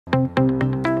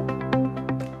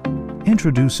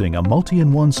Introducing a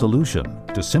multi-in-one solution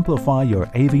to simplify your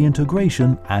AV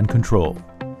integration and control.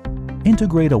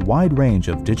 Integrate a wide range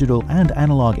of digital and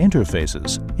analog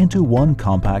interfaces into one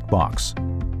compact box,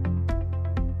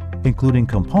 including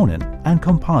component and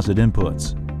composite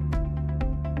inputs.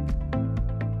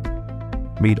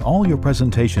 Meet all your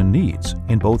presentation needs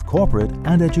in both corporate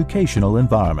and educational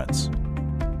environments.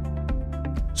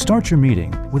 Start your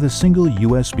meeting with a single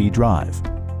USB drive.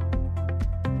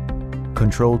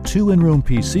 Control 2 in-room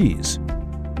PCs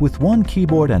with one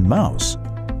keyboard and mouse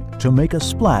to make a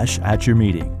splash at your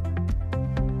meeting.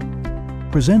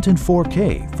 Present in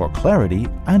 4K for clarity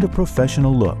and a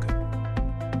professional look.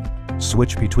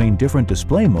 Switch between different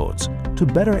display modes to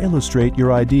better illustrate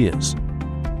your ideas.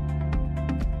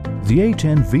 The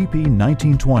ATEN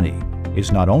VP1920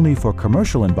 is not only for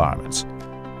commercial environments,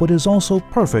 but is also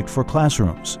perfect for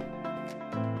classrooms.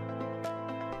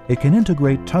 It can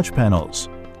integrate touch panels,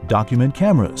 document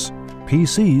cameras,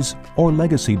 PCs, or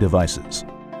legacy devices.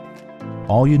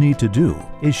 All you need to do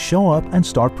is show up and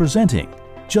start presenting,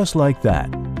 just like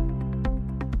that.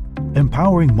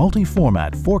 Empowering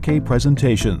multi-format 4K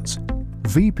presentations,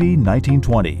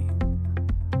 VP1920.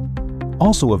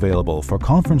 Also available for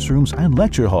conference rooms and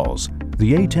lecture halls,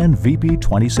 the ATEN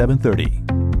VP2730.